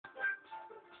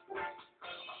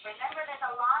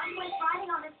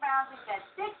bonus round. We've got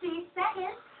 60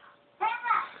 seconds. 10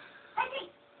 left.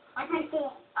 Fighting. Okay.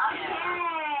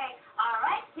 All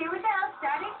right, here we go.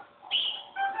 Starting.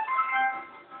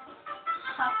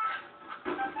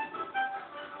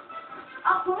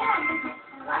 보면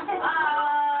안 돼.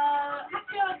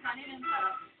 학교 다니는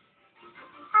사람.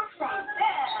 학생. 네.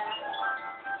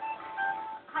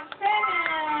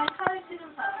 학생은 칼을 치는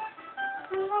사람.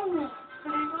 선생님.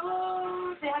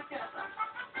 그리고 대학교에서.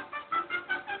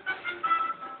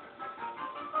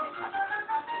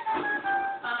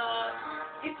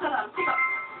 이 사람 직업.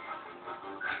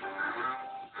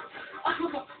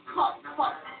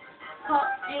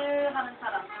 일하는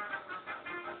사람.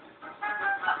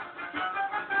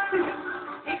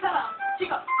 이 사람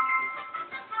직업.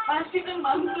 맛있는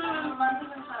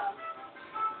만드는 사람.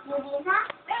 요리사.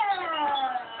 네.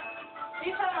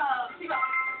 이 사람 직업.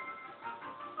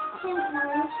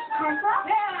 가서. 네.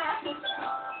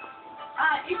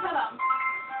 이 사람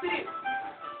드립.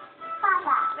 바다.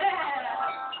 네.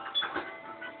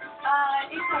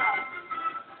 이 사람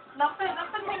나쁜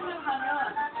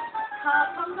행동하면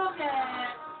다 감독에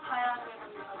가야 되는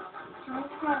사람.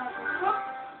 정치하고.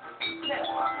 네.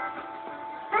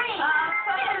 3, 2,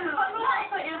 1.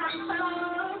 일하는 사람.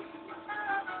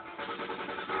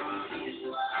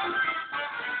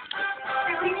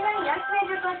 우리는 열심히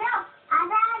해줄 거죠?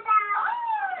 하자.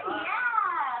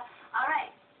 Yeah. All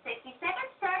right. 60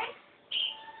 seconds starting.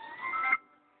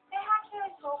 내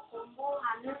학교에서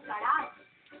공부하는 사람.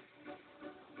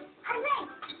 학생.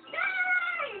 네.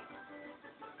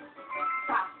 자.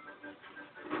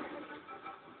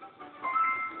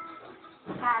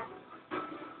 Pass.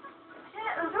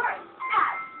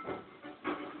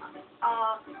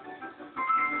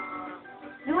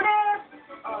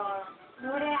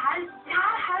 노래 할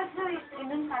수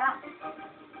있는 사람.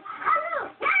 가수!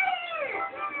 예!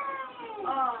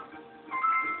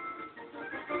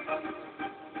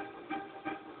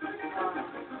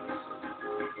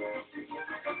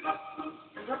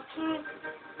 이렇게.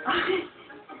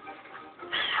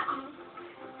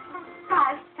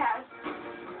 pass.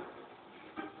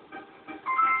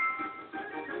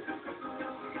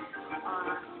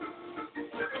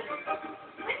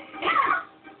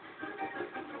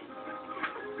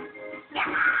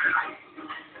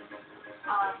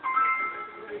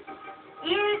 일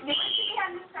열심히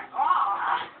하는 사람.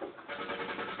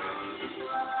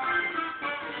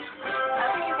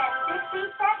 Okay, you've got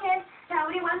 60 seconds. 자,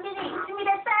 우리 원빈이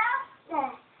준비됐어요? 네.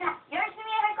 자,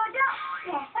 열심히 할 거죠?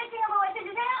 네. 파이팅 한번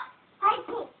외쳐주세요. 파이팅.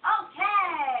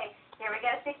 Okay. Here we go.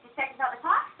 60 seconds on the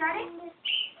clock. Starting.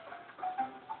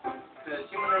 그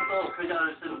신문에서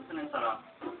글자를 쓰는 사람.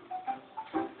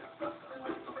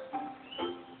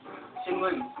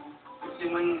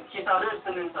 신문 기사를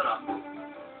쓰는 사람.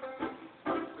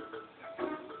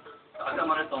 아까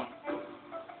말했던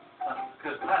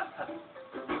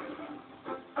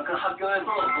그 학교에서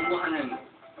공부하는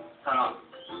사람.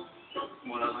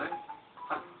 뭐라고 해?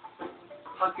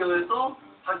 학교에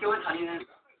다니는.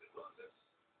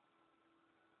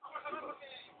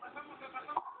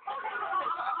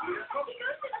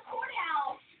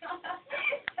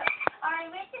 Alright,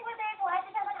 우리 친구들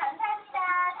도와주셔서 감사합니다.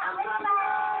 다음에 봐요.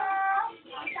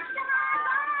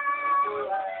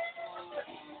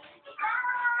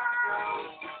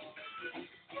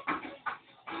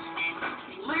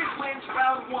 Liz wins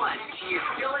round one. She is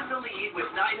still in the lead with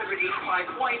 985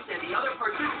 points, and the other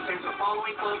participants are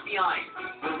following close behind.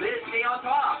 Will Liz stay on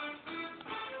top?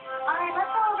 Alright,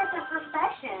 let's go over some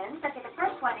professions. Okay, the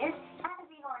first one is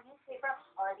magazine or newspaper,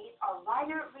 or these are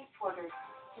writer reporters.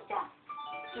 기자.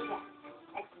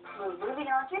 We're moving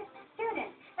on to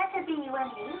students. That could be you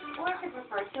and me, or it could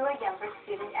refer to a younger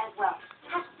student as well.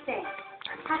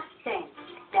 학생.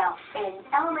 Now, an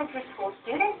elementary school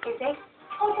student is a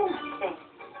초등학생.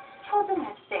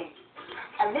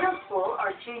 A middle school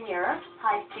or junior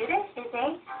high student is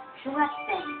a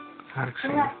중학생.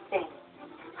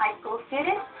 High school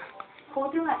student,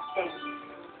 고등학생.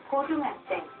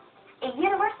 A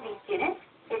university student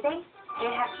is a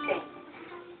대학생.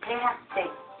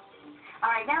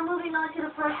 Alright, now moving on to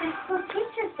the person who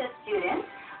teaches the students.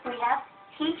 We have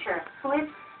teacher, who is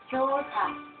교사.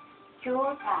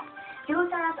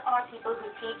 Gyozas are people who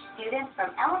teach students from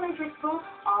elementary school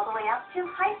all the way up to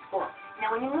high school.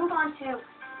 Now, when you move on to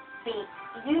the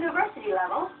university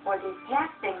level, or the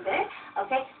대학생들,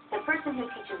 okay, the person who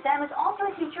teaches them is also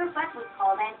a teacher, but we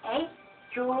call them a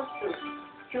교수,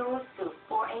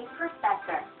 or a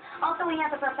professor. Also, we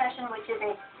have a profession which is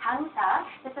a 강사.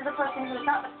 This is a person who is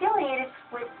not affiliated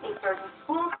with a certain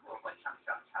school. What cham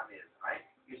is, right?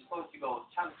 You're supposed to go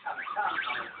cham. On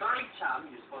the third cham,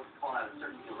 you're supposed to call out a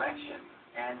certain direction.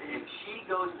 And And if she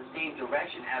goes the same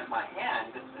direction as my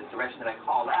hand, the direction that I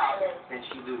called out, then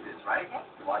she loses, right?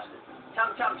 Okay. Watch this.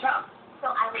 Chomp, chomp, chomp.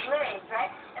 So I would lose,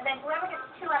 right? And then whoever gets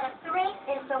 2 out of 3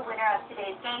 is the winner of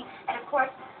today's game. And of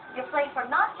course, you're playing for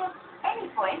not just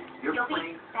any points. You're You'll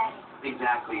playing- be betting.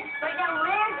 Exactly. Right now,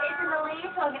 Liz is in the lead,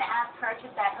 so I'm going to ask her to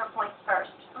bet her points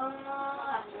first.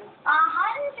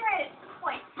 100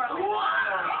 points for Liz.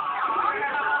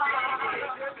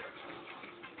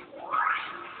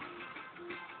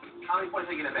 How many points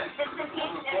are you going to bet? This is the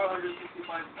game.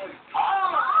 465 points. Oh!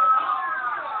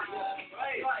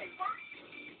 Right.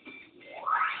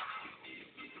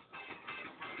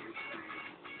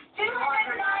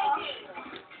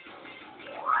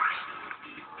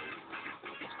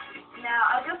 No,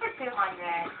 I'll go for 200.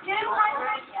 200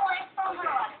 points for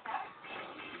Veronica.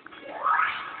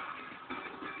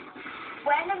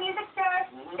 When the music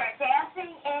starts, start dancing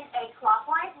in a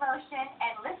clockwise motion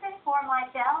and listen for my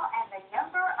bell and the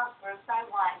number of groups I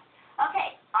want.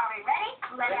 Okay, are we ready?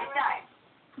 Let's start.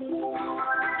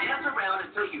 Dance around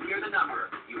until you hear the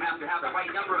number. You have to have the right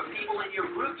number of people in your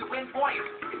group to win points.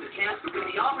 It's a chance to win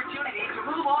the opportunity to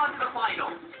move on to the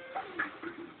final.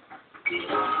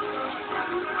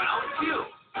 Round 2.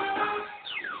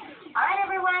 All right,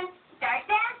 everyone, start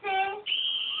dancing.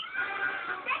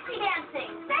 Sexy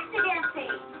dancing, sexy dancing.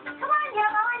 Come on,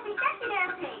 young, I want to see sexy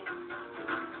dancing.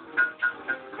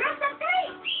 Groups of 3.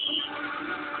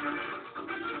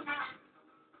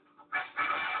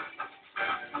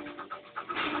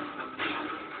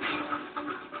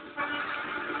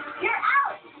 You're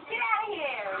out. Get out of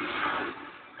here.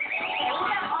 Okay, we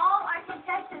got all our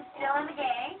contestants still in the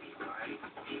game.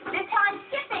 This time,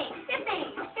 skipping, skipping,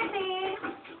 skipping.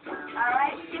 All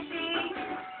right, skipping.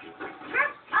 Group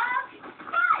of 5.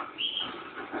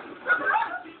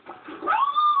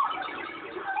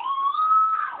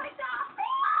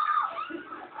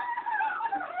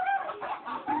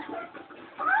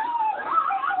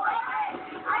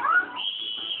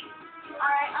 All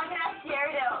right, I'm gonna ask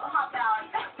Jerry to hop out.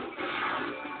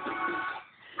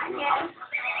 Again.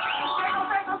 Circle,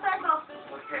 circle, circle.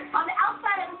 Okay. On the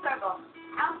outside of the circle.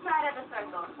 Outside of the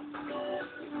circle.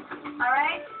 All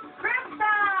right. Groups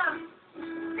of 2.